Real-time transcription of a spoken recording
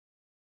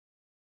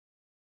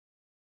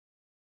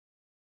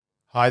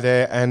Hi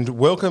there, and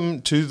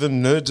welcome to the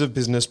Nerds of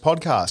Business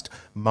podcast.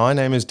 My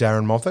name is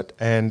Darren Moffat,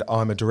 and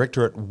I'm a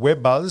director at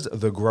WebBuzz,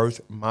 the growth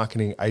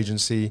marketing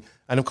agency,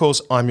 and of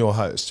course, I'm your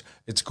host.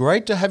 It's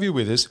great to have you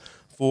with us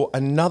for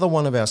another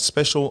one of our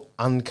special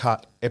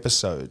uncut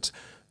episodes.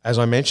 As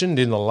I mentioned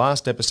in the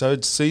last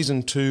episode,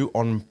 Season 2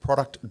 on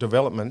product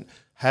development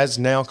has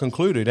now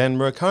concluded, and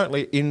we're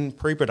currently in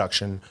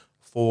pre-production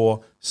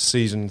for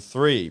Season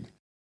 3.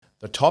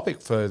 The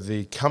topic for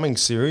the coming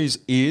series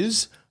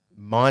is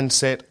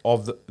mindset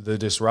of the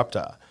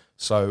disruptor.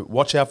 So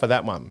watch out for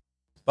that one.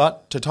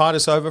 But to tide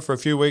us over for a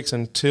few weeks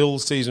until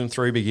Season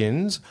 3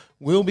 begins,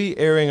 we'll be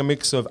airing a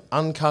mix of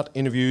uncut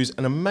interviews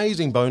and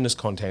amazing bonus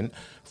content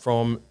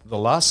from the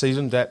last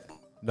season that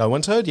no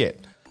one's heard yet.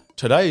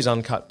 Today's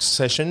uncut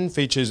session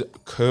features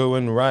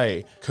Kerwin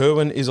Rae.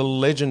 Kerwin is a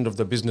legend of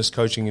the business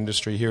coaching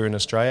industry here in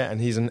Australia,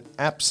 and he's an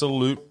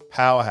absolute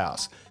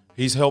powerhouse.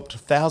 He's helped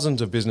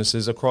thousands of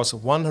businesses across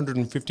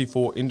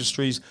 154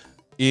 industries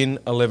in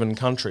 11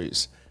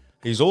 countries.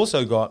 He's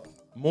also got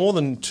more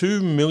than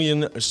 2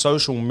 million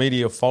social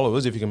media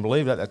followers, if you can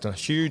believe that. That's a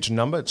huge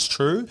number, it's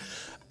true.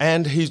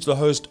 And he's the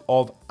host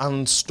of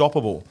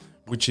Unstoppable,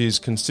 which is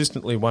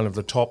consistently one of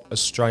the top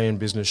Australian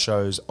business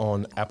shows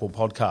on Apple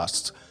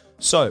Podcasts.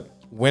 So,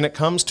 when it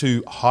comes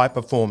to high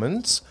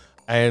performance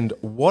and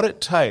what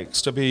it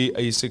takes to be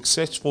a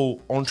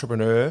successful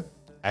entrepreneur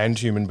and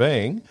human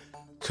being,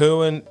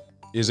 Kerwin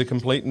is a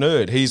complete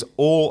nerd. He's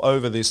all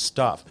over this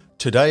stuff.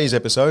 Today's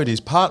episode is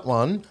part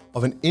 1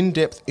 of an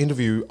in-depth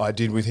interview I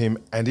did with him,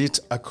 and it's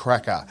a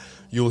cracker.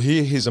 You'll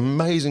hear his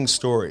amazing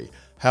story,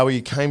 how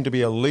he came to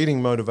be a leading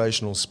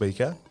motivational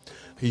speaker.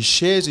 He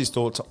shares his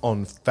thoughts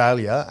on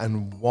failure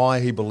and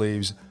why he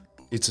believes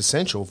it's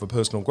essential for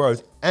personal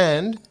growth,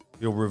 and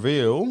he'll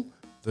reveal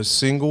the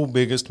single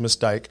biggest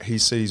mistake he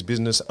sees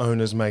business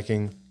owners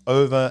making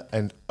over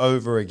and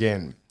over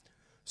again.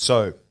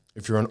 So,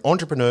 if you're an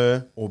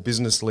entrepreneur or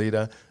business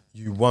leader,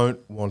 you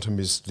won't want to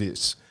miss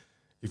this.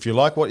 If you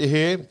like what you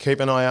hear, keep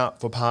an eye out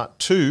for part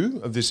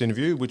 2 of this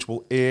interview, which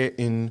will air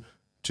in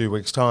 2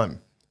 weeks' time.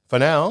 For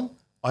now,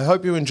 I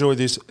hope you enjoy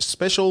this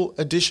special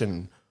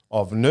edition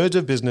of Nerds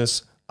of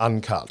Business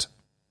Uncut.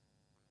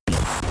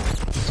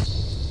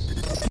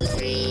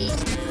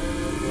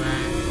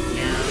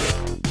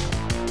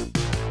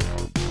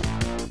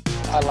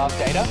 I love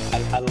data.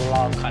 I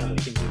love kind of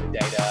what you can do with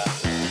data.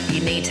 You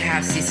need to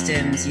have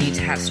systems, you need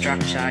to have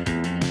structure.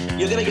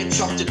 You're going to get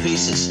chopped to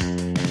pieces.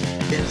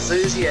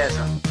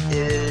 Enthusiasm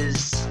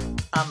is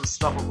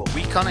unstoppable.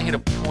 We kind of hit a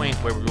point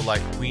where we were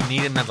like, we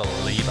need another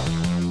leader.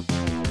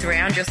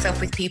 Surround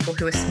yourself with people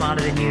who are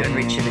smarter than you and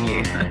richer than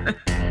you.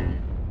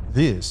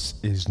 This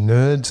is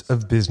Nerds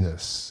of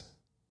Business.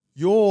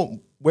 Your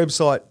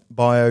website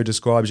bio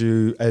describes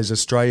you as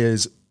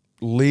Australia's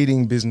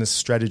leading business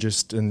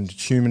strategist and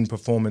human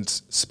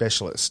performance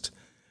specialist.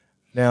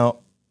 Now,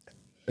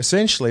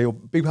 essentially, a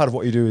big part of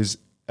what you do is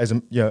as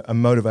a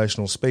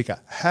motivational speaker.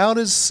 How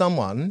does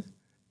someone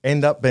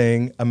end up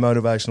being a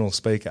motivational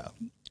speaker?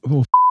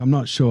 Well, I'm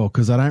not sure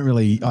because I don't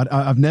really.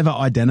 I've never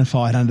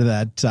identified under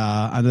that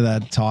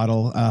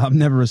title. I've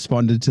never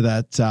responded to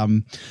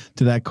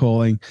that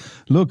calling.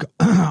 Look,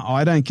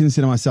 I don't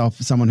consider myself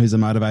someone who's a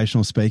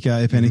motivational speaker.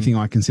 If anything,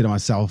 I consider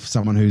myself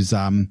someone who's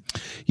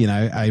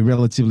a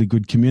relatively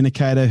good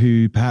communicator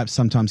who perhaps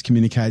sometimes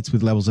communicates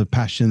with levels of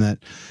passion that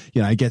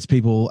gets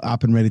people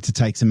up and ready to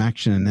take some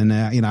action. And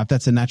if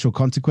that's a natural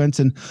consequence,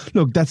 and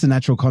look, that's a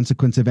natural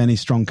consequence of any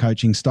strong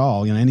coaching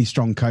style. Any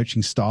strong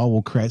coaching style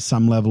will create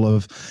some level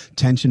of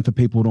tension for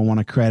people to want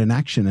to create an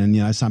action.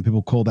 And, some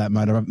people call that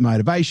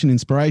motivation,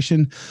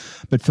 inspiration.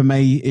 But for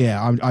me,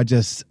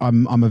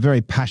 I'm a very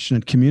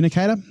passionate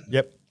communicator.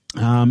 Yep.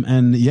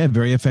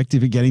 Very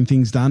effective at getting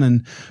things done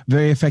and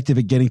very effective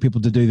at getting people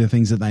to do the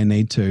things that they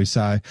need to.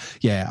 So,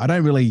 I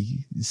don't really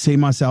see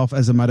myself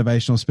as a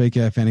motivational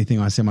speaker. If anything,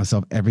 I see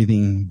myself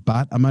everything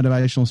but a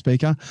motivational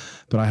speaker.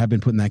 But I have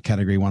been put in that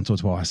category once or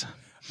twice.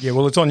 Yeah,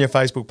 well, it's on your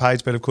Facebook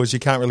page, but of course you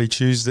can't really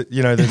choose that.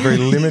 There's very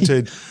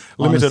limited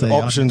Honestly,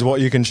 options what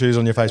you can choose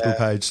on your Facebook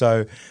page.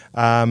 So,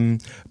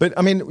 but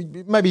I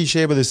mean, maybe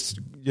share with us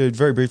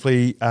very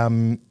briefly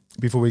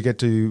before we get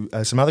to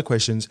some other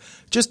questions,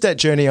 just that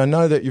journey. I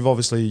know that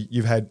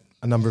you've had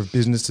a number of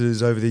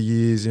businesses over the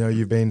years.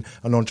 You've been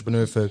an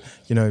entrepreneur for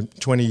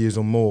 20 years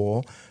or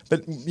more.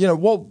 But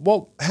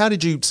how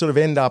did you sort of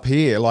end up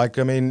here?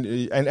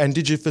 And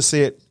did you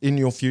foresee it in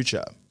your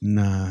future?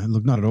 No,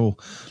 look, not at all.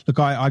 Look,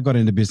 I got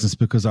into business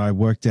because I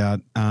worked out,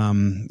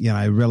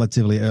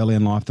 relatively early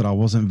in life that I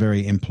wasn't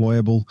very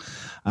employable.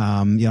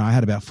 I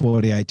had about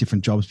 48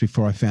 different jobs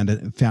before I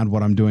found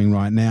what I'm doing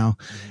right now.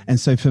 And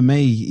so for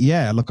me,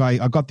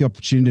 I got the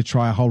opportunity to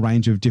try a whole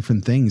range of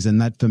different things. And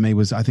that for me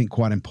was, I think,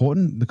 quite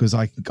important because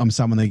I'm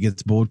someone that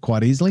gets bored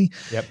quite easily.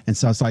 Yep. And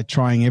so it's like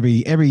trying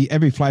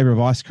every flavor of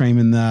ice cream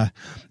in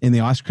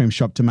the ice cream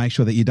shop to make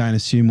sure that you don't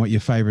assume what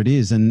your favorite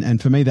is.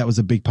 And for me, that was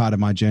a big part of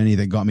my journey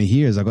that got me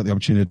here is I got the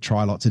opportunity to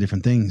try lots of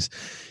different things.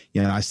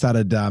 I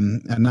started a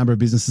number of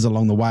businesses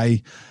along the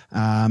way,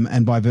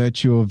 and by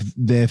virtue of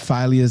their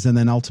failures and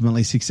then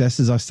ultimately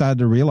successes, I started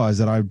to realize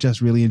that I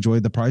just really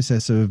enjoyed the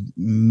process of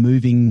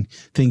moving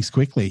things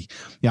quickly.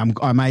 Yeah, I'm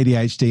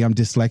ADHD, I'm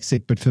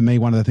dyslexic, but for me,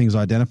 one of the things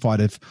I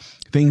identified, if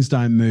things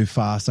don't move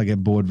fast, I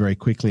get bored very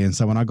quickly. And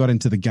so when I got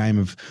into the game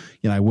of,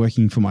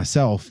 working for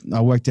myself,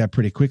 I worked out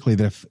pretty quickly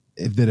that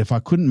if I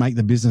couldn't make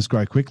the business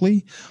grow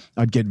quickly,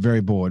 I'd get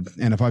very bored.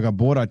 And if I got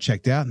bored, I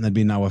checked out and there'd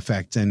be no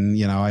effect.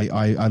 And,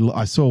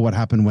 I saw what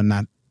happened when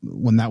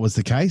that was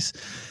the case.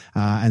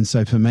 And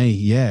so for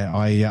me,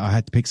 I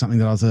had to pick something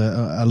that I was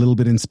a little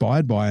bit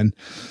inspired by. And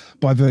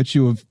by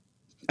virtue of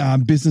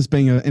business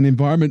being an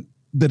environment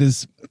that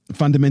is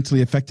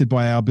fundamentally affected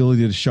by our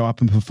ability to show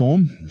up and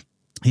perform,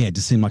 it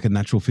just seemed like a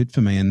natural fit for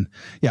me. And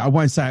I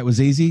won't say it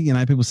was easy.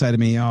 People say to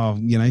me, oh,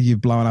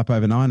 you've blown up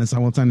overnight. And it's like,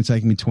 well, it's only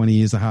taken me 20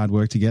 years of hard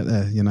work to get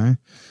there,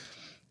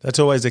 That's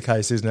always the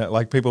case, isn't it?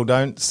 Like, people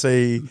don't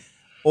see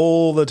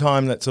all the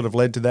time that sort of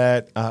led to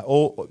that,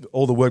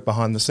 all the work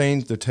behind the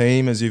scenes, the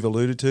team, as you've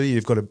alluded to.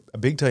 You've got a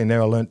big team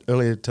now. I learned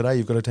earlier today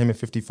you've got a team of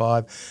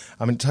 55.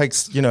 I mean, it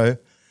takes,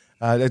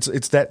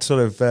 it's that sort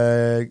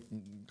of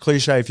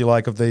cliche, if you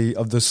like, of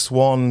the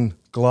swan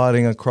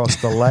gliding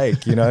across the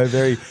lake,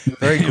 very,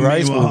 very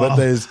graceful, but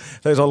there's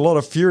a lot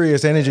of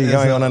furious energy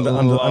going on under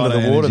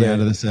the water there.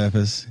 Under the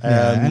surface.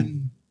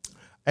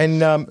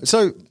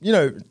 So,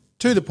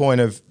 to the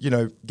point of,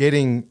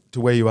 getting to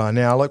where you are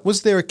now, like,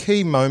 was there a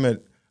key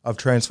moment of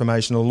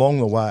transformation along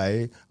the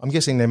way? I'm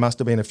guessing there must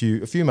have been a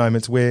few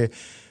moments where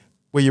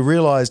you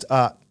realised,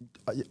 I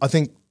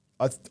think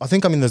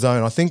I'm in the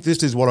zone. I think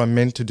this is what I'm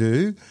meant to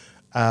do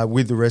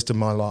with the rest of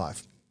my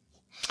life.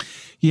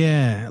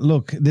 Yeah,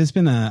 look, there's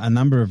been a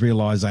number of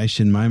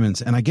realization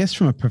moments. And I guess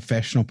from a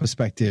professional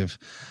perspective,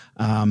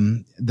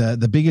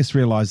 the biggest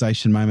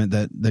realization moment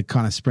that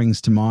kind of springs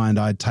to mind,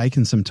 I'd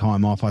taken some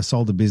time off. I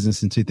sold the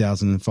business in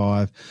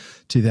 2005,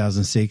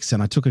 2006,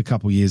 and I took a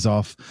couple of years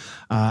off.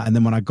 And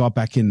then when I got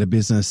back into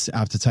business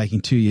after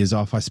taking 2 years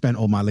off, I spent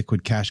all my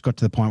liquid cash, got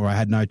to the point where I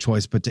had no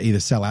choice but to either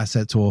sell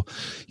assets or,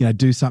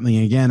 do something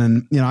again.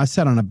 And, I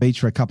sat on a beach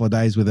for a couple of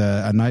days with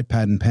a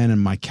notepad and pen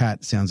and my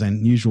cat. Sounds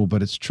unusual,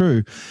 but it's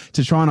true,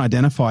 to try and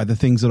identify the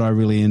things that I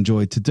really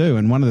enjoyed to do.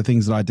 And one of the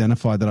things that I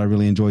identified that I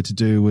really enjoyed to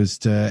do was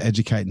to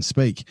educate and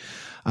speak.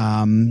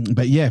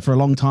 But for a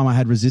long time I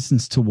had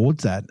resistance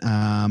towards that,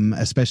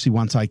 especially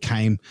once I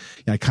came,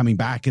 coming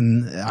back.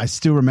 And I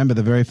still remember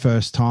the very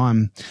first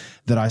time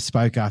that I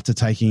spoke after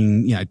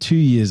taking, 2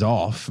 years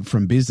off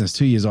from business,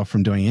 2 years off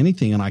from doing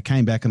anything. And I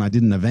came back and I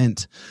did an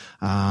event.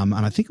 And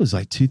I think it was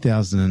like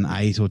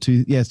 2008 or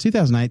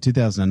 2008,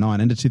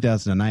 2009, end of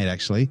 2008,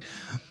 actually.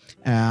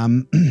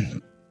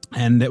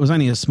 And it was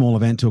only a small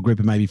event to a group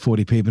of maybe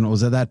 40 people. And it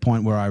was at that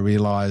point where I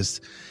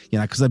realized,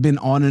 because I've been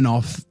on and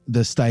off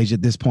the stage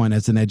at this point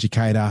as an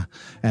educator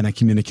and a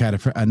communicator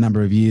for a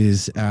number of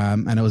years.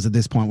 And it was at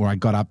this point where I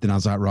got up and I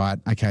was like, right,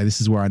 okay,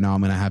 this is where I know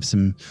I'm going to have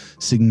some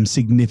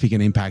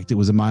significant impact. It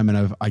was a moment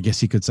of, I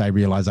guess you could say,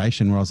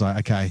 realization, where I was like,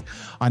 okay,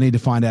 I need to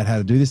find out how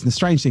to do this. And the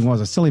strange thing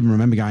was, I still even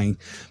remember going,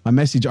 my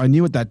message, I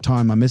knew at that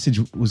time my message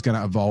was going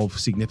to evolve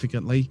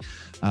significantly.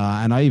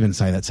 And I even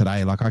say that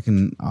today, like I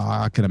can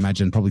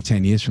imagine probably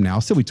 10 years from now,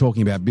 I'll still be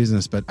talking about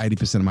business, but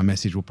 80% of my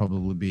message will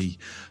probably be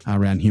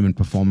around human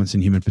performance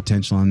and human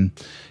potential, and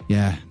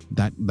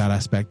that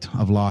aspect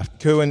of life.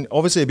 Cool. And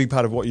obviously a big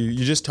part of what you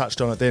just touched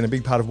on it there, and a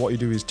big part of what you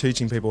do is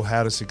teaching people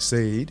how to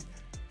succeed.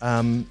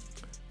 In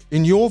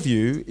your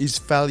view, is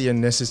failure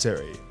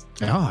necessary?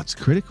 Oh, it's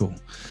critical.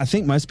 I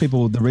think most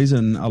people, the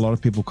reason a lot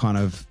of people kind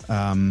of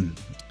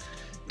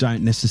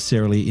don't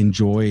necessarily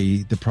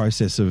enjoy the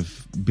process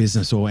of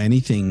business or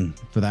anything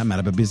for that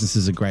matter, but business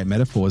is a great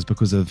metaphor, is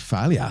because of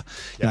failure.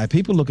 Yep.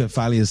 People look at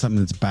failure as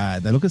something that's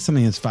bad. They look at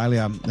something as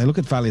failure. They look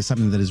at failure as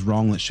something that is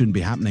wrong, that shouldn't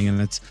be happening.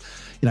 And it's,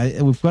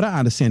 we've got to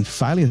understand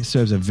failure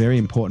serves a very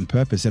important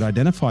purpose. It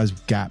identifies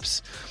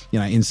gaps,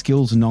 in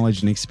skills,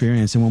 knowledge, and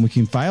experience. And when we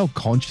can fail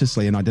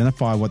consciously and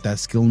identify what that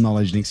skill,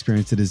 knowledge, and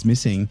experience that is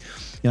missing,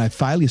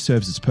 failure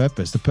serves its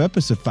purpose. The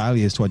purpose of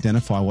failure is to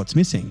identify what's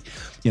missing,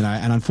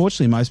 and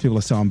unfortunately most people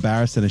are so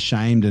embarrassed and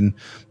ashamed and,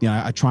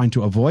 are trying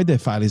to avoid their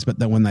failures, but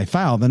then when they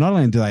fail, then not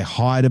only do they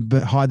hide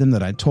them, they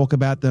don't talk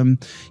about them,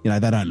 they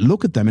don't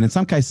look at them, and in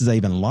some cases they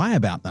even lie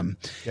about them.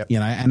 Yep.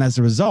 And as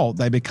a result,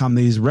 they become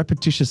these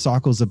repetitious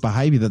cycles of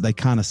behavior that they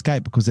can't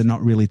escape because they're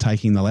not really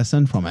taking the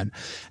lesson from it.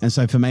 And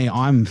so for me,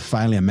 I'm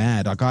failure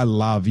mad. Like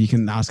you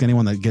can ask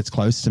anyone that gets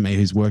close to me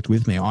who's worked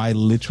with me, I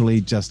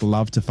literally just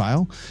love to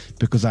fail,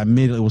 because I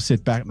immediately will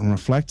sit back and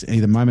reflect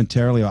either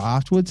momentarily or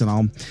afterwards, and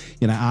I'll,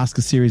 ask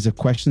a series of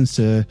questions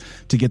to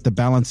get the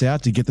balance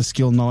out, to get the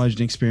skill, knowledge,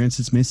 and experience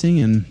that's missing.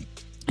 And,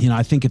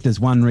 I think if there's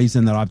one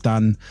reason that I've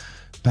done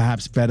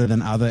perhaps better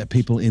than other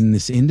people in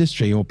this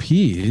industry or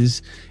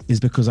peers, is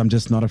because I'm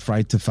just not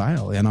afraid to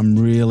fail. And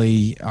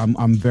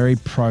I'm very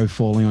pro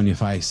falling on your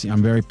face.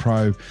 I'm very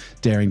pro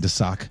daring to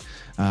suck,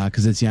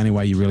 because it's the only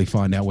way you really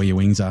find out where your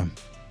wings are.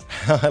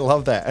 I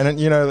love that. And,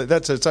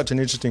 that's such an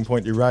interesting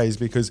point you raise,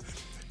 because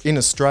in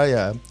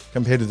Australia,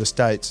 compared to the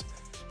States,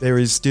 there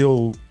is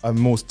still a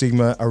more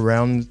stigma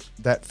around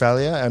that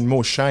failure and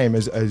more shame,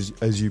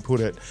 as you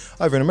put it.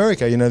 Over in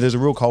America, there's a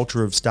real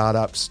culture of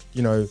startups,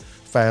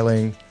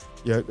 failing.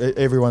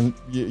 Everyone,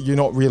 you're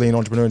not really an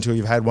entrepreneur until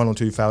you've had one or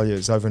two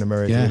failures over in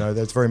America. Yeah.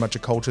 That's very much a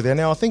culture there.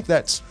 Now, I think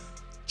that's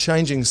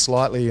changing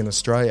slightly in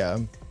Australia,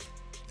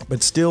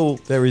 but still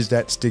there is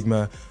that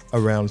stigma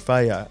around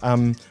failure,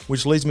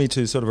 which leads me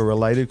to sort of a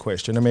related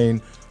question. I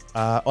mean,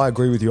 I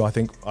agree with you. I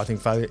think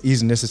failure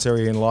is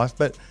necessary in life,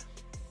 but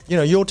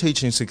you're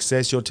teaching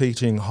success, you're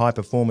teaching high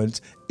performance.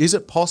 Is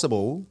it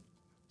possible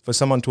for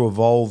someone to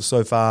evolve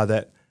so far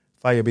that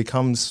failure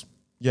becomes,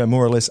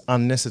 more or less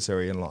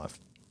unnecessary in life?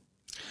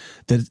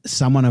 That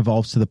someone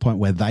evolves to the point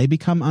where they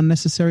become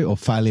unnecessary, or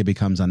failure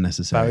becomes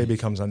unnecessary? Failure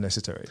becomes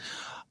unnecessary.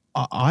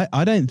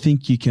 I don't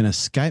think you can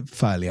escape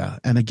failure.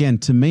 And again,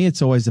 to me,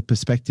 it's always a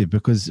perspective,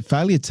 because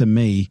failure to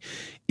me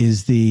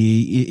is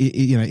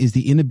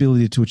the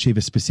inability to achieve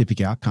a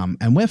specific outcome.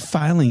 And we're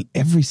failing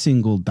every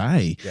single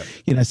day.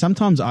 Yep.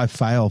 Sometimes I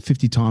fail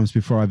 50 times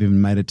before I've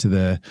even made it to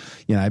the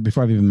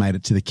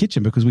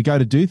kitchen, because we go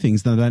to do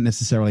things that don't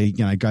necessarily,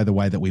 go the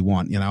way that we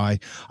want. I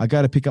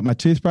go to pick up my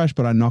toothbrush,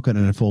 but I knock it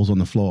and it falls on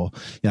the floor.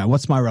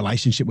 What's my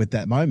relationship with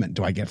that moment?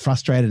 Do I get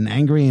frustrated and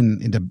angry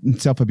and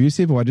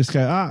self-abusive, or I just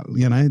go,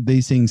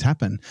 these things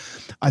happen?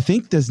 I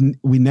think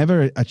we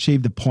never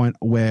achieve the point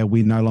where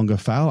we no longer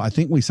fail. I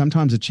think we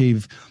sometimes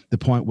achieve the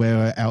point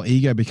where our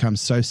ego becomes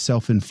so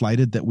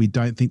self-inflated that we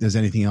don't think there's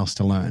anything else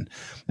to learn.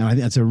 And I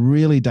think that's a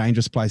really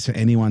dangerous place for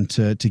anyone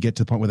to get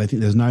to the point where they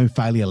think there's no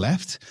failure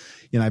left,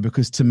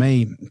 because to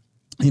me,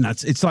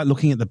 it's like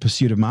looking at the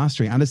pursuit of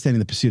mastery. Understanding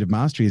the pursuit of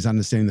mastery is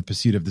understanding the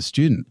pursuit of the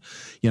student.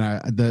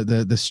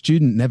 The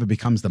student never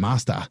becomes the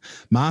master.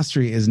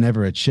 Mastery is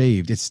never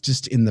achieved. It's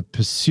just in the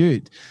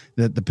pursuit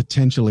that the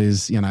potential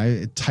is,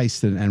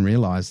 tasted and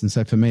realized. And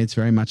so for me, it's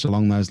very much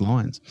along those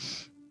lines.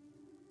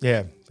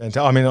 Yeah. And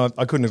I mean,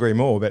 I couldn't agree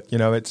more, but,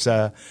 it's,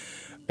 I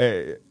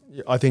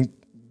think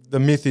the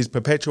myth is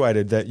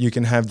perpetuated that you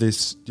can have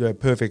this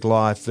perfect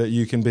life, that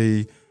you can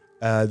be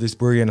this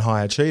brilliant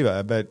high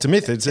achiever, but it's a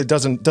myth. It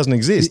doesn't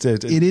exist.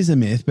 It is a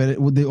myth, but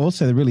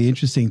also the really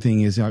interesting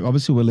thing is,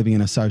 obviously we're living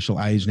in a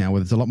social age now where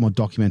there's a lot more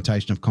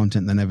documentation of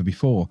content than ever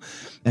before.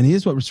 And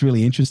here's what's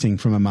really interesting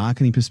from a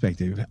marketing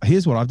perspective.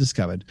 Here's what I've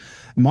discovered.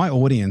 My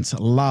audience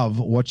love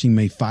watching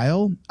me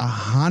fail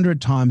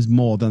 100 times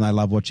more than they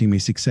love watching me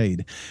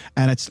succeed.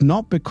 And it's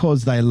not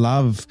because they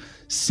love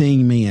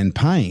seeing me in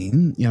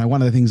pain.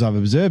 One of the things I've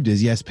observed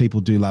is, yes, people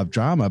do love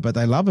drama, but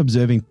they love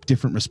observing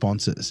different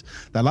responses.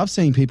 They love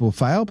seeing people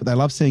fail, but they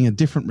love seeing a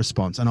different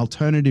response, an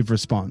alternative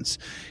response.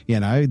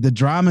 The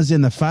drama's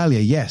in the failure,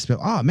 yes, but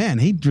oh man,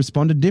 he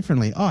responded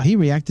differently. Oh, he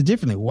reacted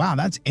differently. Wow,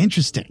 that's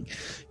interesting.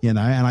 And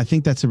I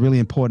think that's a really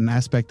important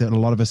aspect that a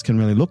lot of us can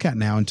really look at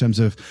now in terms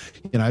of,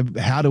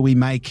 how do we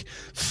make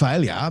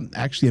failure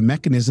actually a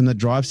mechanism that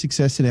drives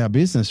success in our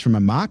business from a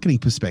marketing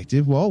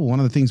perspective? Well,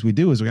 one of the things we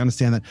do is we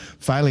understand that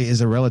failure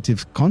is a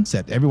relative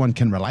concept. Everyone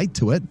can relate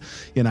to it,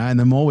 and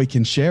the more we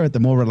can share it, the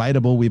more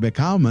relatable we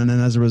become. And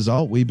as a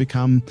result, we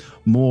become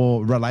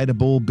more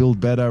relatable, build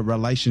better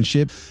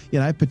relationship,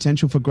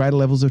 potential for greater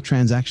levels of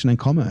transaction and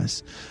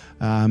commerce.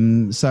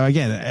 So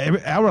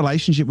again, our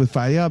relationship with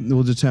failure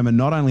will determine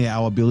not only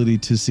our ability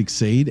to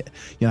succeed,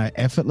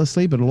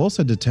 effortlessly, but it'll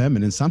also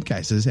determine, in some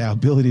cases, our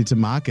ability to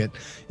market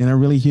in a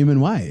really human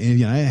way.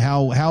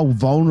 How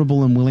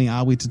vulnerable and willing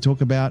are we to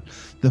talk about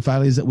the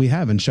failures that we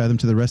have and show them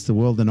to the rest of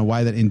the world in a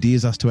way that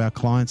endears us to our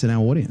clients and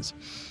our audience.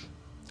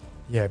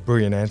 Yeah,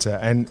 brilliant answer.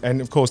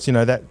 And of course,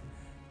 that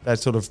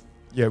sort of,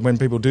 when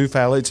people do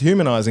fail, it's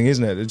humanizing,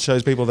 isn't it? It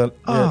shows people that.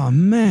 Yeah. Oh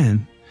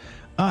man.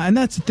 And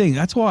that's the thing.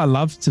 That's why I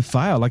love to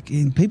fail.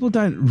 People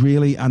don't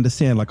really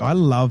understand. I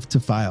love to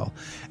fail.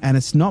 And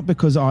it's not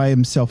because I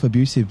am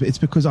self-abusive. It's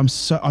because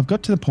I've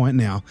got to the point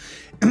now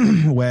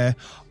where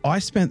I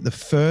spent the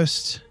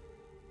first,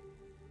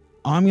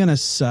 I'm going to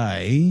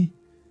say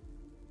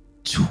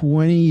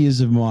 20 years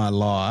of my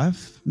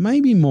life,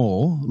 maybe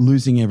more,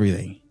 losing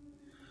everything.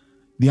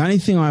 The only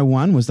thing I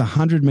won was the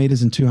 100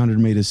 meters and 200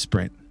 meters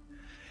sprint.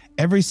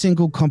 Every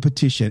single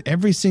competition,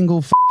 every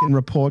single fucking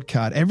report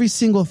card, every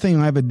single thing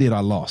I ever did, I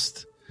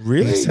lost.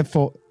 Really? Except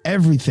for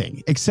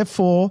everything, except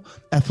for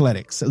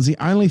athletics. It was the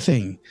only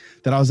thing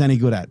that I was any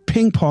good at.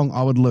 Ping pong,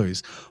 I would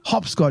lose.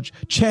 Hopscotch,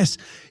 chess,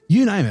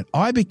 you name it.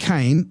 I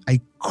became a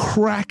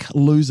crack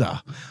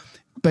loser.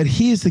 But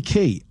here's the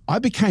key. I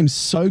became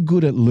so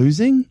good at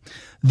losing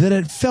that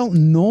it felt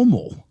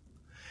normal.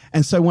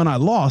 And so when I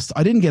lost,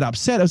 I didn't get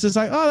upset. I was just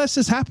like, oh, that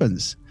just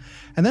happens.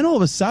 And then all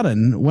of a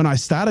sudden, when I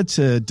started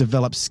to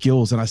develop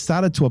skills and I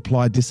started to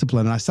apply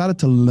discipline and I started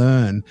to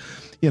learn,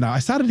 I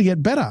started to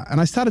get better and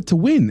I started to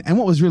win. And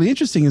what was really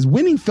interesting is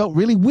winning felt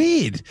really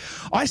weird.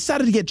 I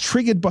started to get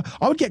triggered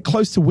I would get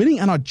close to winning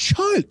and I'd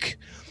choke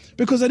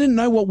because I didn't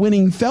know what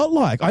winning felt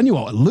like. I knew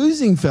what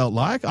losing felt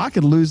like. I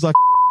could lose like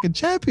fucking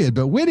champion,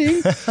 but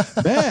winning,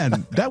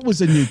 man, that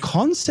was a new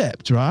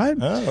concept, right?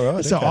 Oh,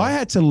 right. So okay. I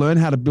had to learn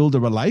how to build a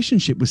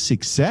relationship with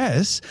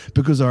success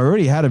because I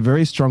already had a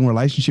very strong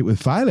relationship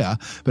with failure.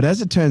 But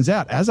as it turns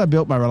out, as I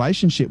built my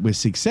relationship with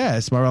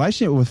success, my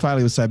relationship with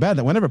failure was so bad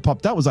that whenever it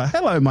popped up, it was like,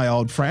 hello, my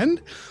old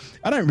friend.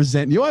 I don't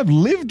resent you. I've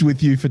lived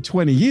with you for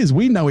 20 years.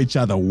 We know each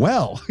other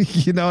well.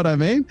 You know what I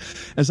mean?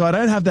 And so I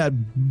don't have that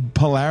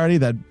polarity,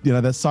 that, you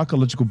know, that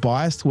psychological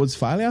bias towards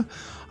failure.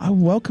 I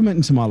welcome it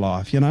into my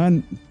life, you know,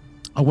 and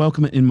I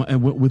welcome it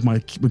with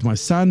my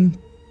son,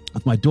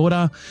 with my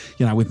daughter,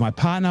 you know, with my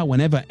partner.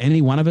 Whenever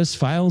any one of us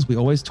fails, we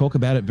always talk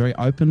about it very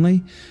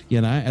openly, you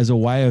know, as a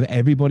way of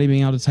everybody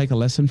being able to take a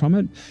lesson from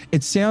it.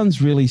 It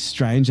sounds really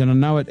strange, and I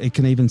know it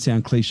can even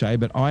sound cliche,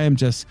 but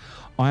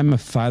I'm a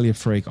failure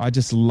freak. I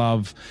just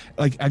love,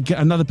 like,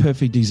 another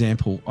perfect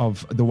example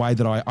of the way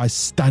that I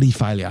study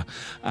failure.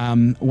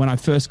 When I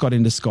first got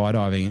into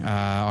skydiving,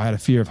 I had a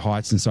fear of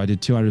heights, and so I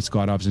did 200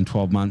 skydives in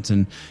 12 months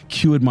and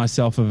cured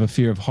myself of a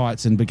fear of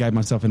heights and gave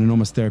myself an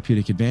enormous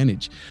therapeutic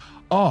advantage.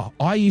 Oh,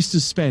 I used to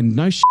spend,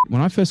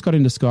 when I first got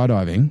into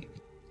skydiving,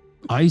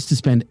 I used to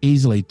spend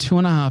easily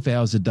 2.5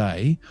 hours a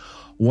day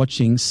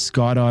watching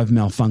skydive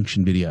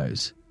malfunction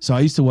videos. So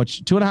I used to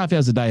watch 2.5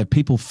 hours a day of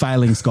people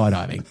failing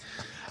skydiving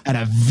at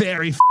a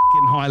very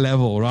high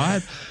level,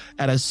 right?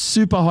 At a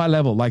super high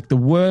level, like the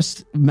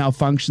worst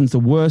malfunctions, the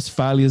worst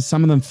failures,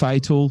 some of them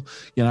fatal,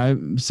 you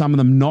know, some of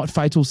them not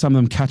fatal, some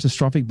of them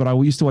catastrophic. But I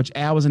used to watch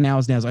hours and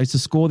hours and hours. I used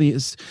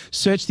to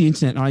search the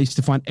internet, and I used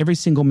to find every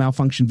single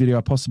malfunction video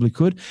I possibly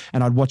could,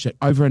 and I'd watch it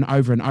over and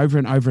over and over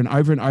and over and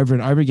over and over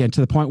and over again, to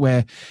the point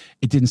where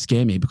it didn't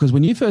scare me. Because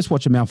when you first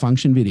watch a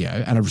malfunction video,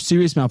 and a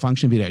serious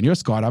malfunction video, and you're a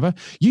skydiver,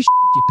 you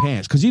your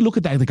pants, because you look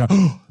at that and they go,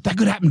 oh, that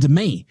could happen to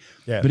me.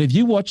 Yeah. But if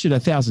you watch it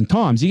 1,000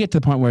 times, you get to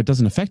the point where it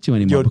doesn't affect you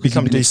anymore. You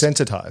become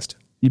desensitized.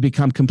 You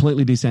become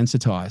completely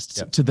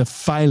desensitized to the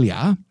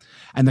failure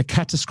and the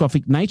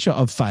catastrophic nature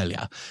of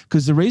failure.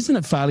 Because the reason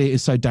that failure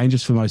is so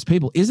dangerous for most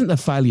people isn't the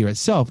failure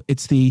itself.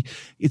 It's the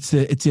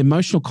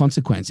emotional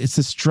consequence. It's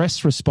the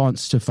stress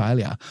response to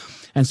failure.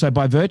 And so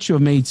by virtue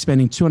of me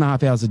spending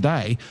 2.5 hours a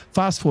day,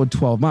 fast forward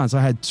 12 months,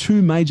 I had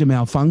 2 major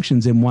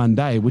malfunctions in one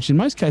day, which in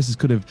most cases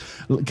could have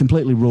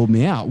completely ruled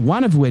me out.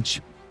 One of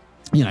which,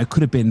 you know,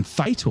 could have been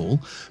fatal,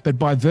 but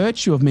by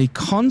virtue of me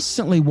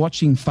constantly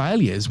watching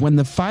failures, when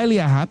the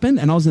failure happened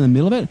and I was in the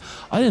middle of it,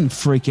 I didn't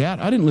freak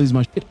out. I didn't lose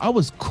my shit. I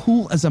was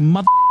cool as a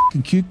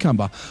motherfucking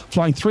cucumber,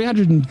 flying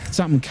 300 and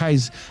something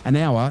Ks an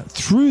hour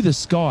through the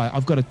sky.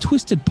 I've got a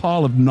twisted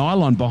pile of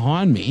nylon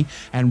behind me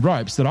and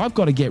ropes that I've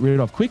got to get rid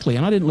of quickly,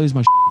 and I didn't lose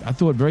my shit. I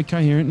thought very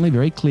coherently,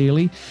 very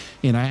clearly,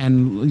 you know,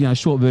 and, you know,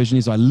 short version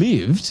is I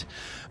lived.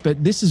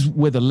 But this is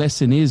where the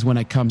lesson is when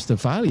it comes to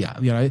failure.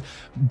 You know,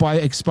 by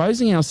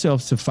exposing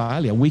ourselves to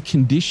failure, we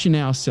condition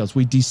ourselves,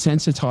 we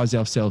desensitize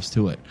ourselves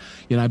to it.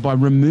 You know, by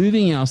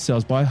removing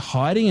ourselves, by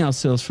hiding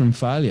ourselves from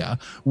failure,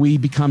 we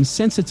become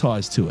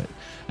sensitized to it.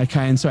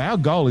 Okay, and so our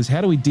goal is, how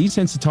do we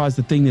desensitize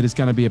the thing that is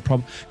going to be a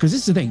problem? Because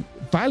this is the thing.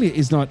 Failure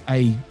is not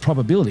a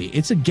probability.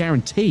 It's a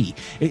guarantee.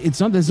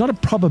 There's not a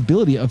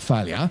probability of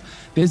failure.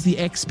 There's the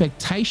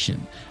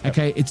expectation.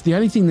 Okay. It's the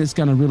only thing that's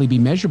going to really be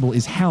measurable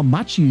is how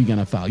much are you going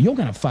to fail. You're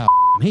going to fail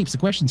heaps. The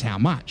question's how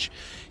much,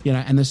 you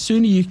know, and the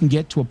sooner you can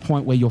get to a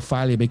point where your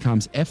failure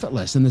becomes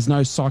effortless and there's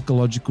no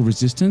psychological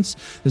resistance,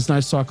 there's no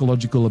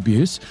psychological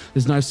abuse,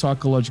 there's no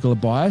psychological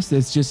bias,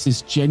 there's just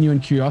this genuine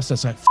curiosity.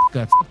 So I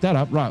fucked that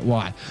up. Right.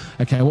 Why?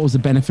 Okay. What was the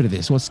benefit of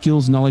this? What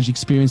skills, knowledge,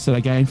 experience did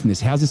I gain from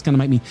this? How's this going to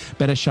make me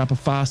better, sharper,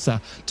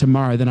 faster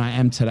tomorrow than I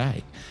am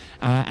today?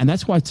 And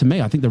that's why, to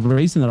me, I think the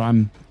reason that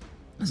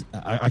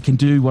I can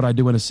do what I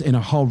do in a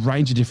whole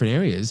range of different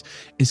areas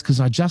is because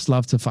I just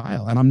love to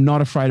fail. And I'm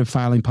not afraid of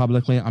failing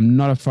publicly. I'm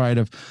not afraid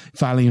of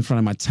failing in front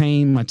of my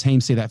team. My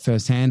team see that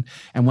firsthand.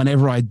 And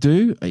whenever I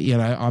do, you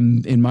know,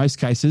 I'm in most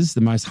cases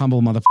the most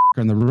humble motherfucker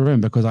in the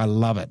room because I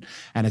love it.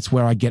 And it's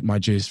where I get my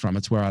juice from.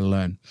 It's where I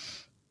learn.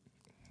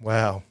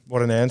 Wow.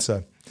 What an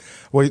answer.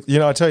 Well, you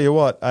know, I tell you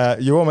what,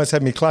 you almost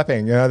had me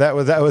clapping. You know, that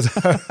was. I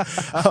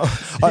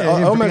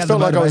almost felt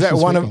like I was at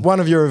one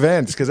of your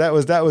events, because that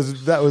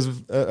was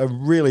a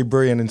really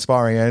brilliant,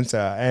 inspiring answer.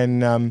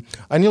 And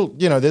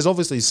you know, there's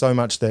obviously so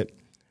much that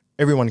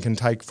everyone can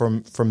take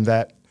from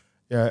that,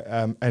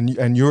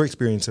 and your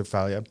experience of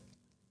failure.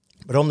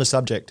 But on the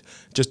subject,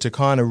 just to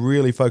kind of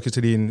really focus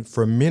it in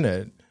for a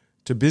minute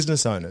to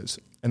business owners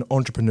and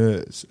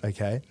entrepreneurs.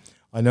 Okay.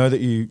 I know that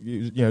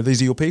you know,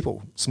 these are your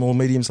people, small,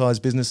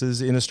 medium-sized businesses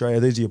in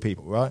Australia, these are your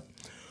people, right?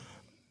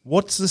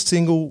 What's the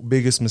single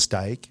biggest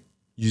mistake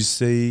you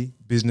see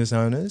business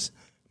owners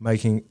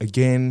making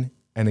again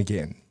and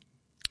again?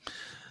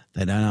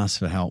 They don't ask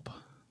for help.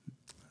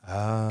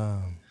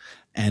 Ah.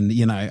 And,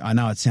 you know, I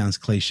know it sounds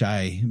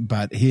cliche,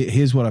 but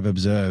here's what I've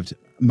observed.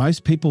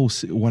 Most people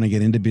want to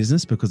get into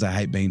business because they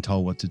hate being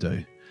told what to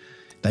do.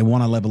 They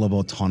want a level of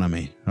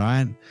autonomy,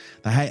 right?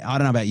 I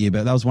don't know about you,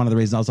 but that was one of the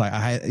reasons I was like,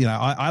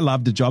 I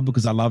loved the job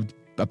because I loved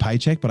a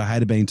paycheck, but I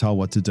hated being told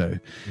what to do,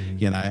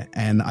 you know?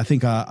 And I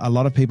think a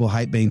lot of people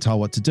hate being told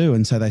what to do.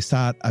 And so they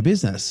start a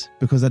business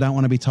because they don't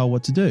want to be told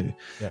what to do.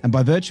 Yeah. And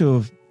by virtue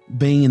of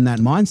being in that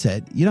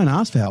mindset, you don't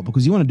ask for help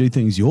because you want to do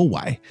things your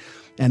way.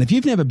 And if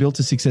you've never built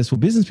a successful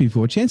business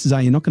before, chances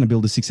are you're not going to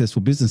build a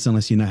successful business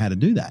unless you know how to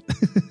do that.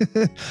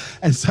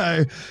 And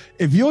so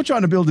if you're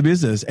trying to build a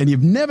business and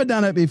you've never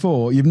done it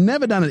before, you've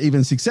never done it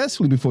even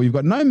successfully before, you've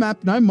got no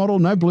map, no model,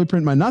 no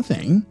blueprint, no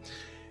nothing,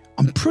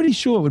 I'm pretty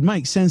sure it would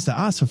make sense to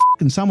ask for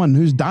fucking someone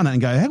who's done it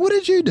and go, hey, what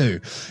did you do?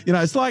 You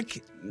know, it's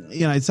like,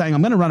 you know, it's saying,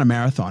 I'm going to run a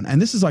marathon. And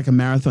this is like a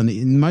marathon that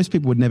most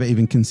people would never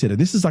even consider.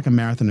 This is like a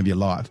marathon of your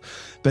life.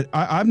 But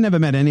I've never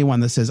met anyone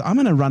that says, I'm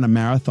going to run a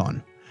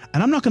marathon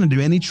and I'm not going to do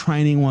any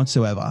training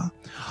whatsoever.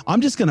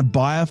 I'm just going to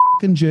buy a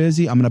fucking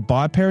jersey. I'm going to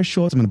buy a pair of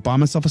shorts. I'm going to buy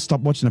myself a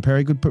stopwatch and a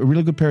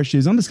really good pair of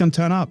shoes. I'm just going to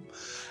turn up.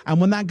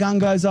 And when that gun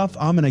goes off,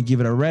 I'm going to give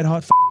it a red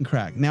hot fucking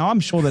crack. Now, I'm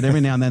sure that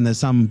every now and then there's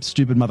some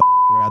stupid mother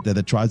out there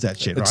that tries that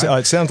shit, right?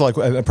 It sounds like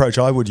an approach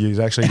I would use,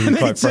 actually. To be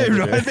quite frank,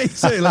 right? Me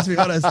too, let's be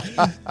honest.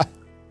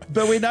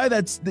 But we know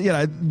that's, you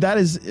know, that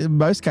is in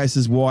most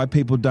cases why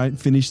people don't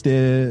finish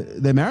their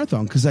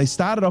marathon, because they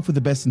started off with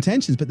the best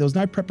intentions, but there was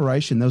no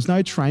preparation, there was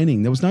no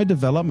training, there was no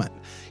development,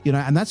 you know.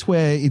 And that's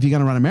where, if you're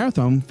going to run a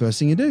marathon, first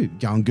thing you do,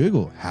 go and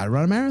Google how to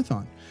run a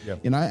marathon.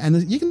 Yep. You know,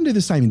 and you can do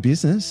the same in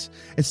business.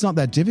 It's not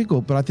that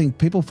difficult, but I think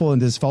people fall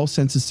into this false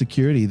sense of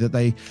security that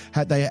they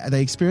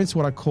experience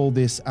what I call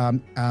this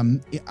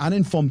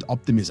uninformed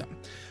optimism,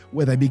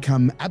 where they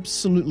become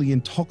absolutely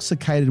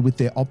intoxicated with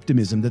their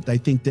optimism, that they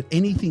think that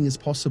anything is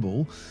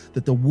possible,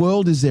 that the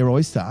world is their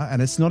oyster,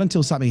 and it's not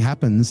until something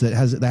happens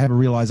that they have a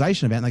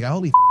realization about it, and they go,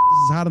 holy f***, this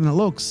is harder than it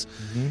looks,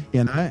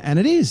 you know, and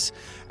it is.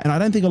 And I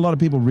don't think a lot of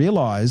people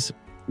realize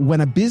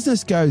when a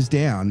business goes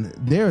down,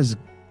 there is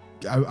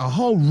a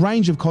whole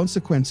range of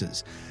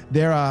consequences.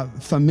 There are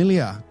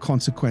familiar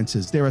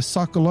consequences. There are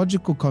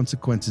psychological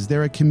consequences.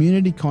 There are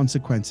community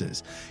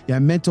consequences, you know,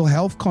 mental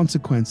health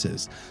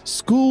consequences,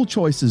 school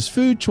choices,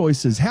 food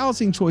choices,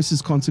 housing choices,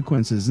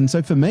 consequences. And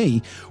so for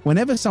me,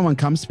 whenever someone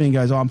comes to me and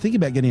goes, oh, I'm thinking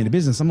about getting into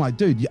business, I'm like,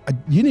 dude,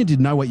 you need to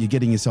know what you're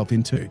getting yourself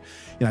into.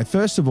 You know,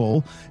 first of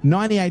all,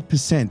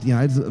 98%, you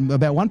know,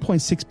 about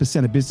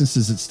 1.6% of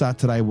businesses that start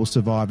today will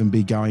survive and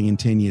be going in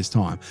 10 years'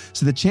 time.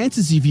 So the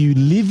chances of you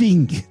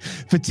living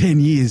for 10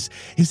 years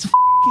is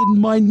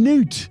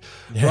minute,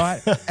 right?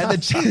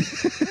 And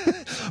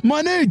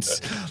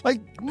minute.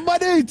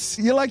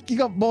 You're like, you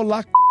got more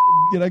luck,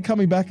 you know,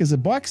 coming back as a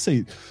bike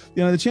seat.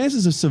 You know, the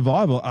chances of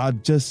survival are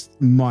just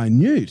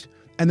minute,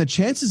 and the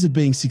chances of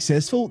being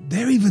successful,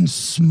 they're even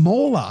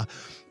smaller.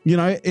 You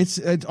know, it's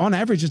on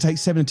average, it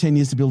takes 7 to 10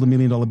 years to build $1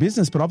 million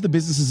business, but of the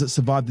businesses that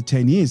survive the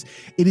 10 years,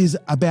 it is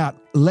about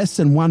less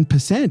than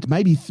 1%,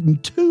 maybe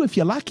 2 if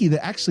you're lucky,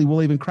 that actually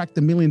will even crack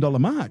the $1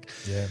 million mark.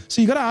 Yeah.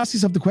 So you got to ask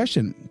yourself the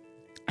question,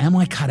 am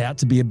I cut out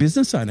to be a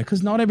business owner?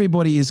 Because not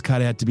everybody is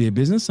cut out to be a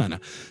business owner.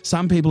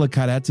 Some people are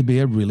cut out to be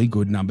a really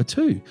good number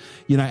 2.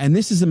 You know, and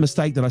this is a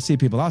mistake that I see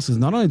people ask, is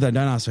not only they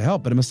don't ask for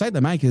help, but a mistake they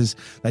make is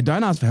they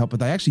don't ask for help, but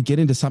they actually get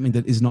into something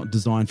that is not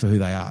designed for who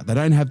they are. They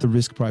don't have the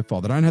risk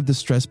profile. They don't have the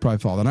stress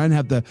profile. They don't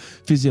have the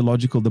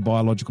physiological, the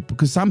biological,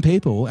 because some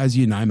people, as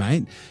you know,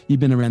 mate,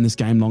 you've been around this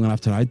game long enough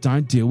to know,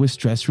 don't deal with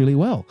stress really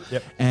well.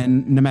 Yep.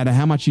 And no matter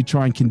how much you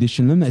try and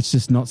condition them, it's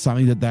just not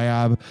something that they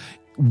are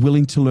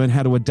willing to learn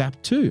how to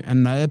adapt to.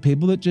 And they are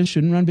people that just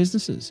shouldn't run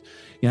businesses.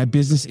 You know,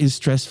 business is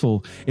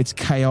stressful. It's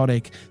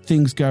chaotic.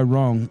 Things go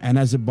wrong. And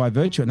as by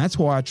virtue, and that's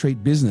why I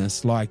treat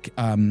business like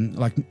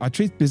I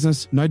treat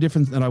business no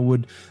different than I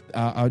would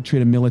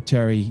treat a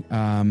military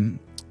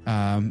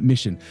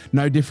mission.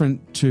 No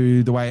different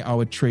to the way I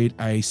would treat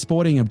a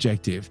sporting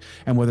objective,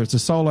 and whether it's a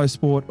solo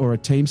sport or a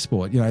team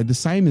sport, you know, the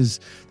same is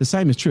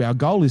true. Our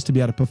goal is to be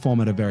able to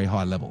perform at a very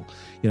high level,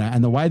 you know,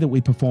 and the way that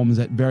we perform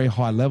at very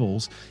high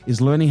levels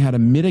is learning how to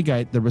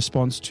mitigate the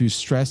response to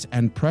stress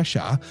and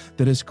pressure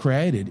that is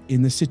created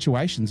in the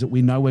situations that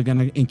we know we're going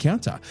to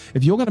encounter.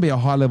 If you're going to be a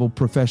high level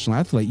professional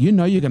athlete, you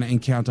know you're going to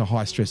encounter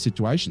high stress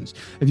situations.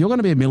 If you're going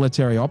to be a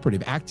military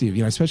operative, active,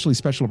 you know, especially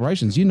special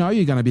operations, you know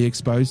you're going to be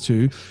exposed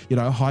to, you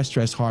know, high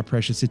stress, high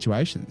pressure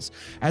situations.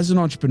 As an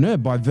entrepreneur,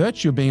 by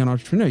virtue of being an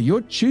entrepreneur,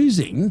 you're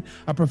choosing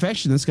a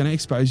profession that's going to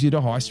expose you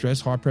to high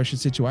stress, high pressure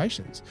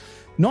situations.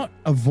 Not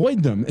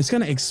avoid them, it's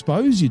going to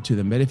expose you to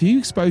them. But if you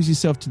expose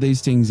yourself to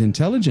these things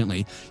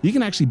intelligently, you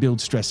can actually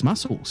build stress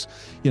muscles.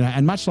 You know,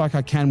 and much like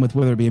I can with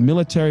whether it be a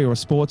military or a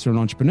sports or an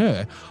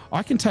entrepreneur,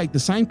 I can take the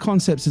same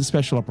concepts that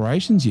special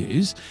operations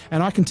use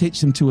and I can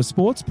teach them to a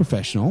sports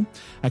professional.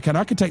 I can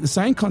take the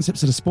same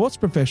concepts that a sports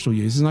professional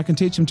uses and I can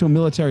teach them to a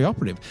military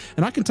operative.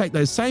 And I can take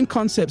those same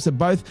concepts that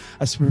both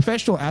a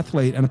professional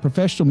athlete and a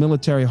professional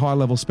military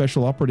high-level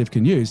special operative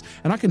can use,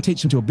 and I can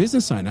teach them to a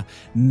business owner.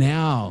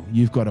 Now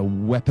you've got a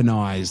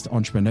weaponized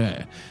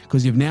entrepreneur,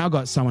 because you've now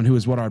got someone who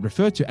is what I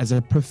refer to as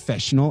a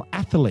professional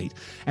athlete.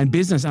 And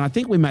business, and I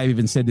think we may have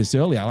even said this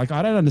earlier, like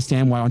I don't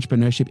understand why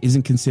entrepreneurship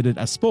isn't considered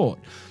a sport.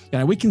 You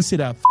know, we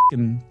consider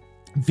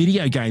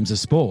video games are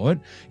sport.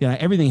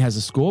 Everything has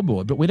a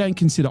scoreboard, but we don't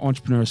consider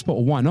entrepreneur a sport.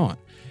 Well, why not?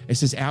 It's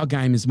just our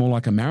game is more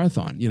like a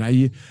marathon.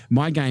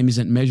 My game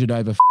isn't measured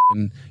over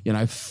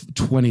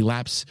 20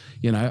 laps,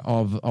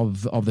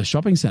 of the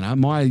shopping center.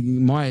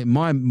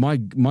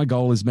 My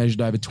goal is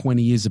measured over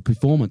 20 years of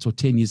performance or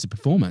 10 years of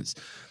performance.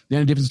 The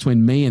only difference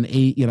between me and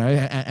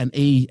an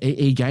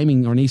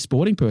e-gaming or an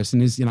e-sporting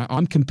person is,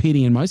 I'm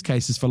competing in most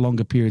cases for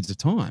longer periods of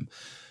time.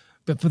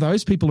 But for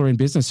those people who are in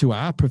business who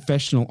are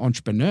professional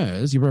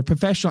entrepreneurs, you're a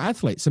professional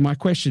athlete. So my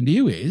question to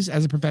you is,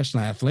 as a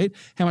professional athlete,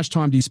 how much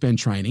time do you spend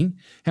training?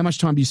 How much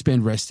time do you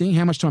spend resting?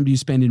 How much time do you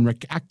spend in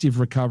active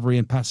recovery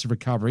and passive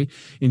recovery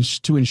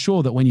to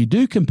ensure that when you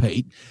do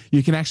compete,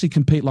 you can actually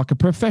compete like a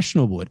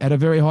professional would at a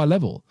very high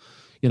level?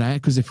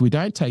 Because if we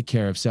don't take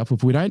care of self,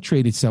 if we don't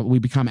treat itself, we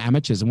become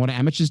amateurs. And what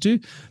amateurs do,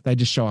 they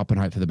just show up and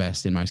hope for the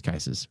best in most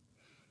cases.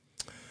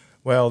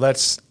 Well,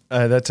 that's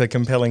a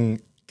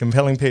compelling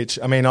pitch.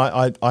 I mean,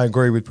 I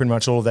agree with pretty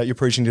much all of that. You're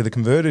preaching to the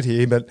converted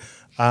here, but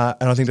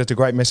and I think that's a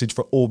great message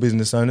for all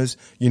business owners.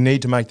 You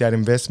need to make that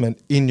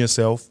investment in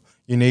yourself.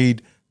 You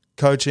need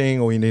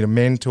coaching, or you need a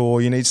mentor.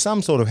 You need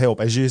some sort of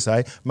help. As you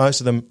say,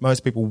 most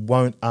people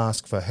won't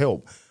ask for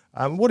help.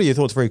 What are your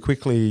thoughts very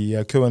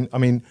quickly, Kuan? I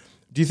mean,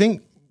 do you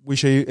think we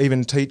should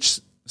even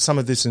teach some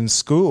of this in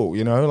school?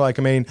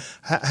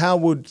 How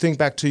would, think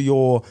back to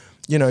your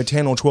 10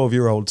 or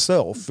 12-year-old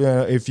self,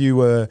 if you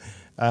were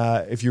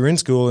in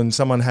school and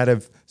someone had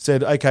have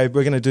said, okay,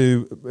 we're going to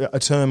do a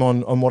term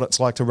on what it's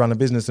like to run a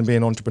business and be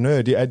an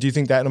entrepreneur. Do you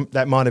think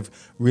that might have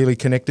really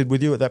connected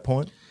with you at that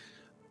point?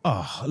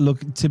 Oh,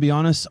 look, to be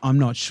honest, I'm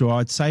not sure.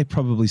 I'd say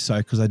probably so,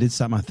 because I did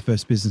start my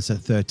first business at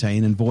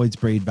 13, and voids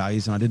breed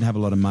values, and I didn't have a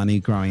lot of money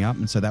growing up,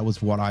 and so that was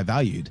what I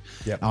valued.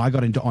 Yep. I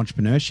got into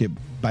entrepreneurship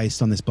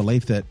based on this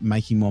belief that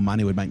making more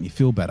money would make me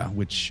feel better,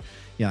 which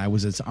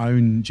was its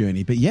own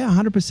journey. But yeah,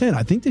 100%.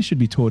 I think this should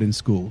be taught in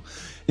school.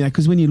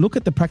 Because when you look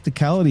at the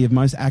practicality of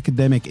most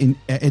academic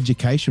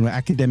education or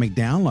academic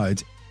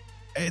downloads,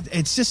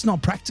 it's just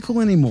not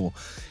practical anymore.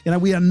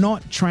 We are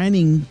not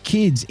training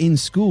kids in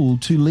school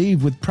to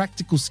leave with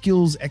practical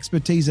skills,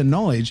 expertise, and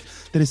knowledge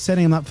that is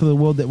setting them up for the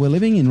world that we're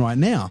living in right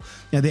now.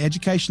 The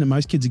education that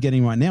most kids are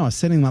getting right now is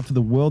setting them up for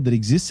the world that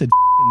existed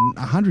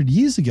 100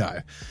 years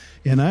ago.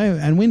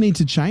 And we need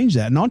to change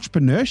that. And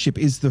entrepreneurship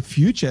is the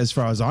future, as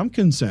far as I'm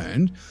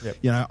concerned,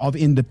 of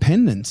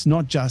independence,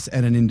 not just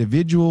at an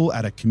individual,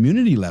 at a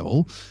community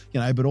level,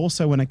 but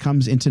also when it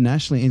comes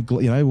internationally,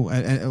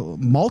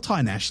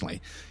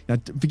 multinationally.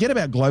 Forget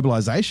about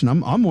globalization.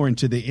 I'm more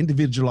into the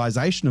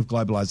individualization of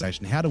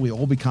globalization. How do we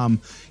all become,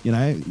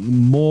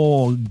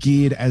 more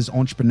geared as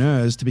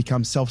entrepreneurs to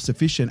become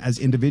self-sufficient as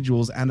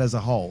individuals and as a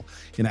whole,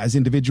 as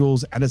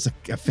individuals and as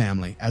a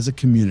family, as a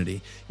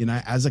community,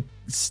 as a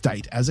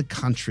state, as a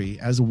country,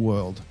 as a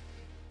world.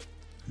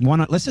 Why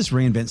not? Let's just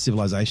reinvent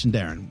civilization,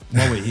 Darren,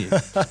 while we're here.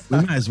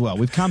 We may as well.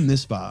 We've come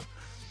this far.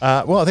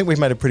 Well, I think we've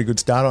made a pretty good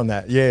start on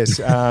that. Yes,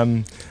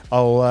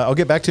 I'll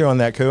get back to you on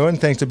that, Kuan.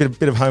 Thanks, a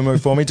bit of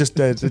homework for me. Just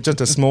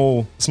a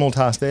small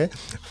task there.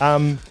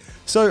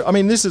 So, I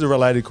mean, this is a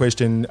related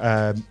question,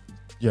 to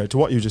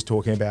what you were just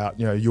talking about.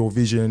 Your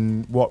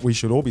vision, what we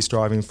should all be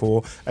striving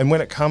for, and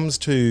when it comes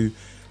to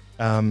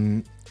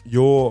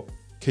your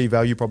key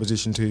value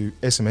proposition to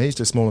SMEs,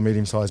 to small and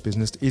medium-sized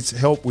business, it's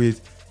help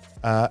with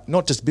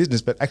not just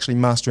business, but actually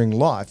mastering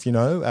life,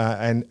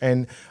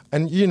 and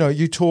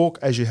you talk,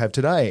 as you have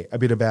today, a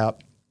bit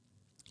about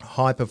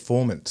high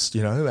performance,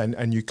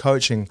 and you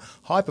coaching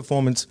high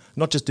performance,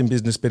 not just in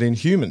business, but in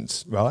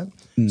humans, right?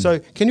 So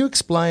can you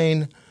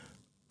explain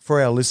for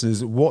our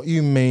listeners what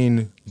you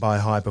mean by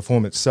high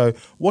performance? So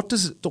what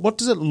does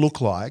it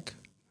look like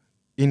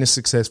in a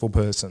successful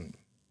person?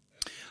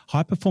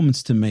 High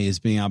performance to me is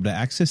being able to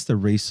access the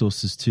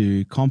resources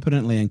to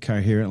competently and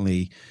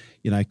coherently,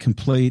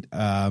 complete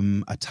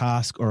a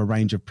task or a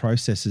range of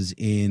processes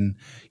in,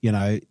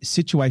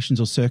 situations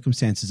or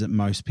circumstances that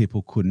most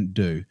people couldn't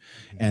do.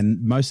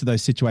 And most of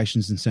those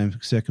situations and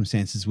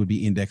circumstances would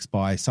be indexed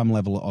by some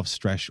level of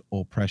stress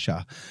or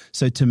pressure.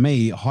 So to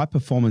me, high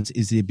performance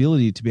is the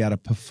ability to be able to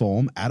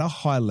perform at a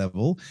high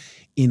level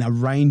in a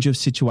range of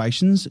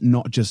situations,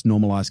 not just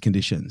normalized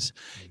conditions.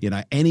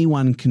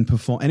 Anyone can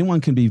perform,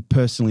 anyone can be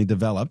personally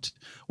developed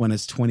when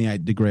it's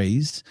 28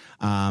 degrees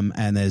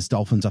and there's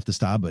dolphins off the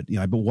starboard.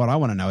 But what I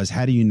want to know is,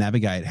 how do you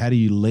navigate? How do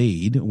you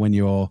lead when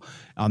you're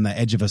on the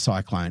edge of a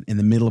cyclone, in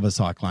the middle of a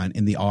cyclone,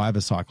 in the eye of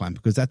a cyclone?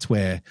 Because that's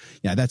where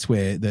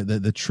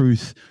the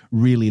truth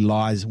really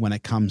lies when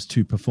it comes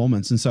to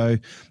performance. And so,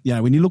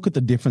 when you look at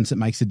the difference, it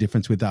makes a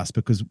difference with us,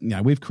 because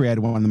we've created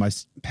one of the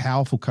most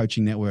powerful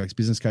coaching networks,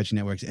 business coaching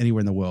networks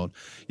anywhere in the world.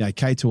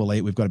 K2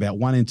 Elite, we've got about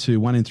 1 in 2,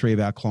 1 in 3 of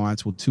our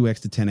clients will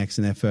 2x to 10x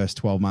in their first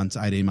 12 months,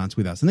 18 months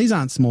with us. And these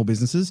aren't small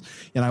businesses,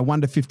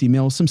 1 to 50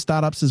 mil, some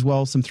startups as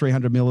well, some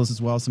 300 millers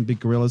as well, some big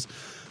gorillas.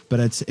 But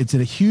it's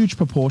a huge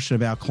proportion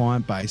of our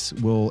client base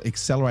will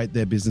accelerate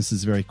their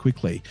businesses very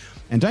quickly.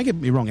 And don't get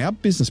me wrong, our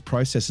business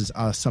processes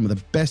are some of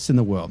the best in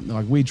the world.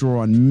 Like, we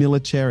draw on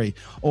military,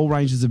 all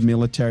ranges of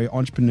military,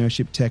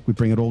 entrepreneurship, tech, we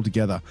bring it all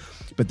together.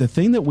 But the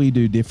thing that we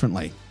do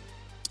differently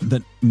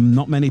that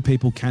not many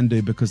people can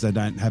do because they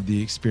don't have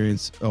the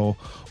experience or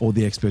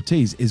the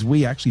expertise is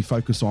we actually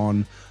focus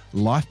on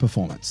life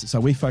performance.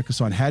 So we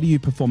focus on how do you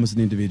perform as an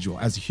individual,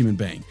 as a human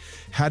being?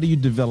 How do you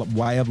develop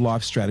way of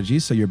life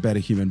strategies so you're a better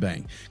human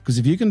being? Because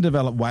if you can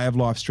develop way of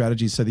life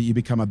strategies so that you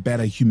become a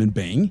better human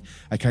being,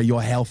 okay,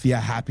 you're healthier,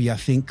 happier,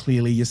 think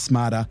clearly, you're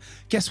smarter.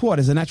 Guess what?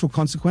 As a natural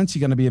consequence,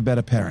 you're going to be a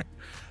better parent.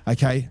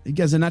 Okay.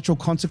 As a natural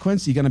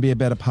consequence, you're going to be a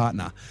better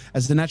partner.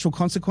 As a natural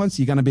consequence,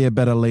 you're going to be a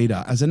better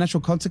leader. As a natural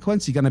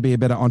consequence, you're going to be a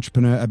better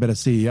entrepreneur, a better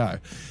CEO.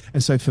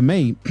 And so for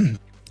me,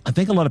 I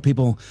think a lot of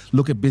people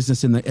look at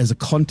business as a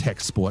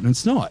context sport, and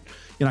it's not.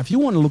 You know, if you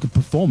want to look at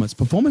performance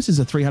is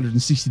a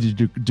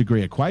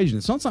 360-degree equation.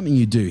 It's not something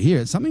you do here.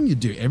 It's something you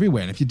do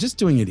everywhere. And if you're just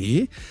doing it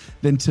here,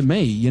 then to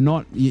me, you're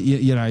not.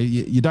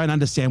 You don't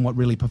understand what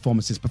really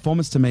performance is.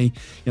 Performance to me,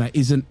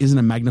 isn't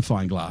a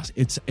magnifying glass.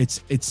 It's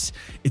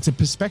a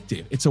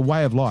perspective. It's a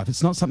way of life.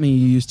 It's not something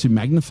you use to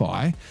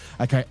magnify.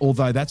 Okay,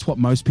 although that's what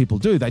most people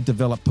do. They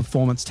develop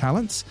performance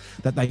talents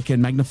that they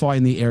can magnify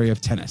in the area of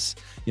tennis.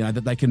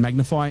 That they can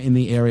magnify in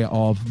the area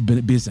of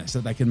business.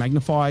 That they can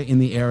magnify in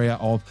the area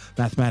of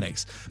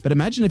mathematics. But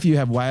imagine if you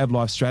have way of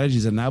life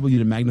strategies that enable you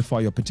to magnify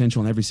your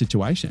potential in every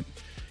situation,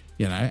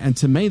 and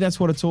to me, that's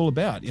what it's all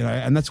about,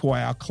 and that's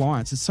why our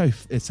clients,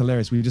 it's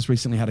hilarious. We just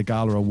recently had a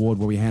gala award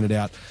where we handed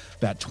out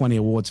about 20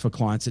 awards for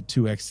clients at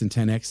 2X and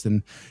 10X.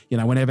 And,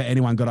 whenever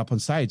anyone got up on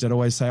stage, I'd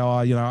always say,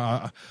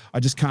 I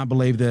just can't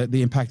believe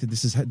the impact that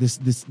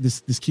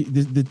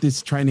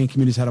this training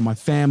community has had on my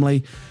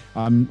family.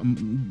 Our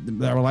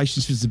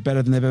relationships are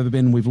better than they've ever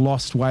been. We've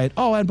lost weight.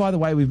 Oh, and by the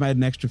way, we've made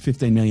an extra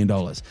 $15 million.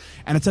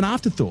 And it's an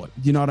afterthought.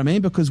 You know what I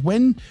mean? Because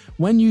when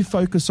you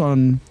focus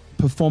on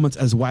performance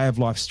as way of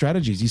life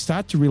strategies, you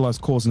start to realize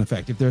cause and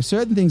effect. If there are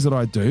certain things that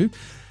I do,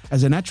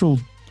 as a natural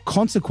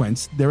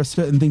consequence, there are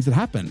certain things that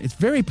happen. It's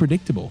very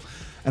predictable.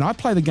 And I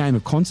play the game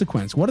of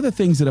consequence. What are the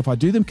things that if I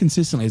do them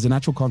consistently, as a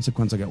natural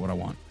consequence, I get what I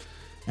want?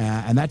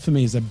 And that for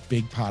me is a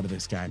big part of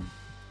this game.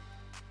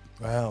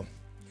 Wow.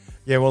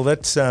 Yeah, well,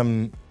 that's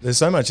there's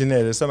so much in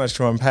there. There's so much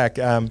to unpack.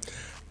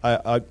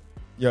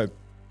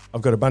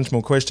 I've got a bunch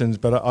more questions,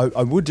 but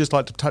I would just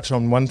like to touch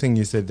on one thing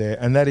you said there,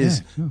 and that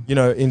is,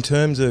 in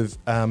terms of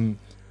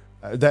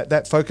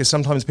that focus,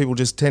 sometimes people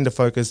just tend to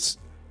focus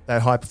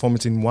that high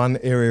performance in one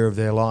area of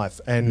their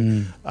life.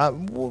 And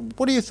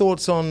what are your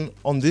thoughts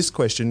on this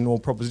question or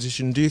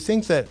proposition? Do you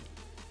think that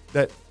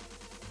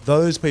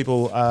those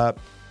people are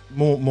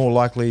more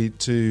likely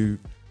to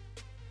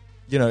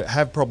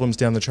have problems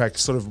down the track,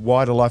 sort of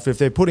wider life, if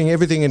they're putting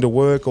everything into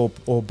work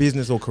or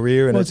business or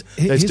career and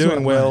it's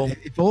doing well?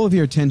 If all of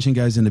your attention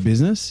goes into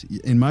business,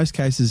 in most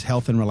cases,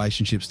 health and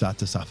relationships start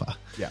to suffer.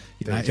 Yeah.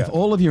 If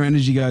all of your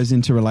energy goes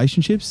into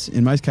relationships,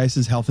 in most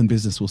cases, health and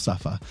business will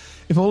suffer.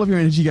 If all of your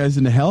energy goes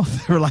into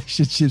health,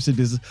 relationships and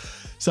business.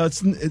 So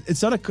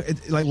it's not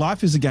like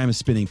life is a game of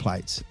spinning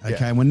plates.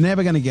 Okay. And we're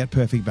never going to get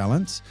perfect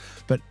balance,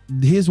 but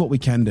here's what we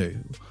can do.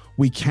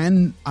 We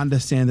can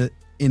understand that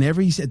at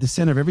the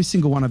center of every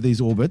single one of these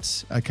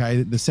orbits,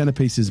 okay, the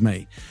centerpiece is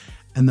me.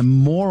 And the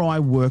more I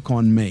work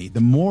on me,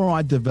 the more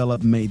I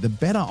develop me, the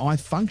better I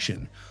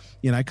function.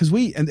 Because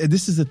and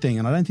this is the thing,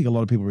 and I don't think a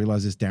lot of people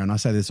realize this, Darren. I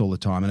say this all the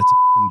time, and it's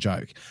a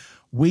joke.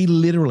 We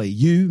literally,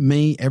 you,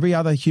 me, every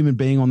other human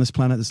being on this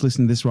planet that's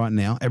listening to this right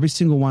now, every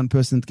single one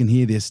person that can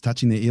hear this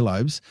touching their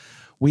earlobes,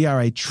 we are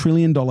 $1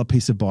 trillion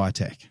piece of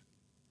biotech.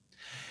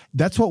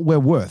 That's what we're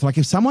worth. Like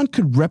if someone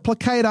could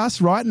replicate us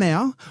right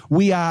now,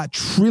 we are $1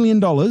 trillion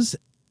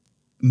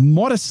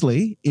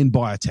modestly in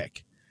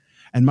biotech.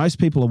 And most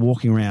people are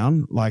walking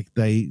around like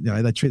they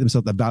treat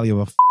themselves the value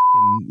of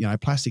a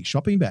plastic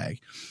shopping bag.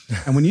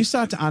 And when you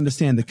start to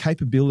understand the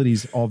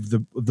capabilities of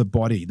the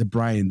body, the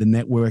brain, the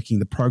networking,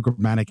 the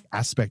programmatic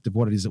aspect of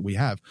what it is that we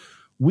have,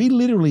 we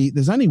literally,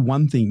 there's only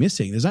one thing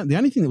missing. The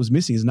only thing that was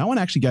missing is no one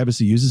actually gave us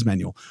a user's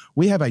manual.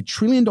 We have $1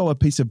 trillion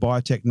piece of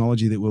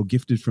biotechnology that we're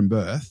gifted from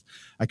birth,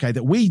 okay,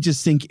 that we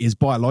just think is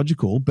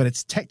biological, but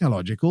it's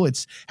technological.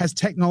 It has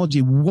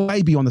technology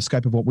way beyond the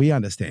scope of what we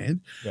understand,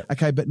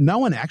 okay, but no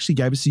one actually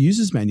gave us a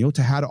user's manual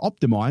to how to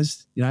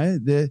optimize,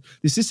 the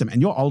system.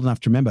 And you're old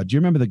enough to remember. Do you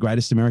remember The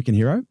Greatest American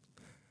Hero?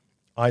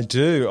 I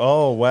do.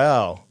 Oh,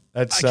 wow.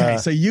 That's, okay,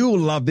 so you will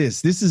love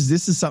this. This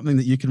is something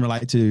that you can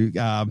relate to.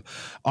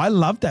 I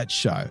love that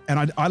show,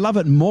 and I love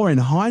it more in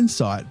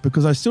hindsight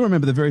because I still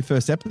remember the very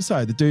first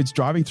episode. The dude's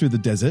driving through the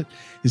desert.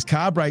 His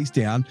car breaks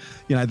down.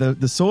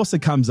 The saucer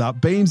comes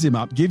up, beams him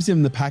up, gives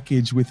him the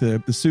package with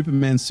the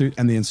Superman suit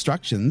and the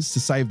instructions to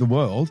save the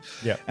world.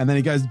 Yeah. And then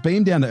he goes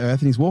beam down to Earth,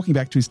 and he's walking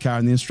back to his car,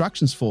 and the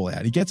instructions fall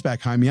out. He gets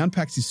back home. He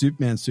unpacks his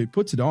Superman suit,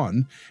 puts it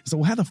on. He's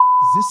like, well, how the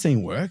does this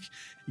thing work?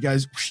 He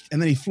goes,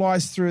 and then he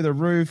flies through the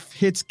roof,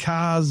 hits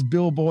cars,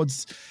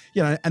 billboards,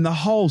 and the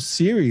whole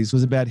series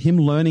was about him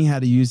learning how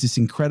to use this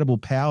incredible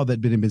power that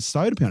had been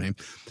bestowed upon him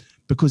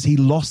because he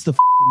lost the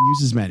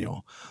user's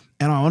manual.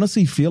 And I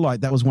honestly feel like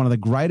that was one of the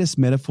greatest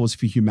metaphors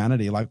for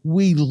humanity. Like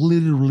we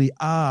literally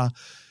are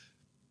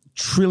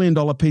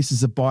trillion-dollar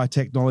pieces of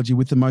biotechnology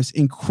with the most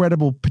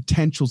incredible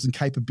potentials and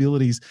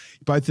capabilities,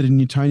 both at a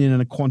Newtonian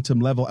and a quantum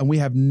level, and we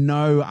have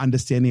no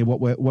understanding of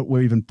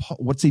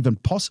what's even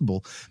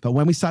possible. But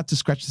when we start to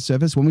scratch the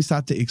surface, when we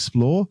start to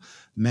explore,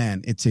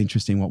 man, it's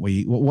interesting what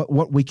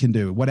we can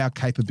do, what our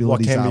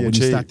capabilities are when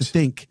you start to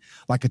think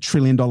like a $1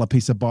 trillion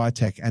piece of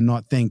biotech and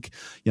not think,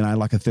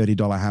 like a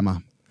 $30 hammer.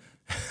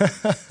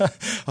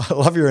 I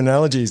love your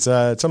analogies.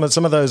 Some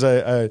of those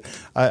they're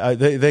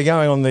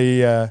going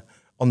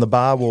on the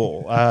bar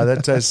wall.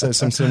 That's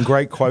some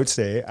great quotes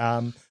there.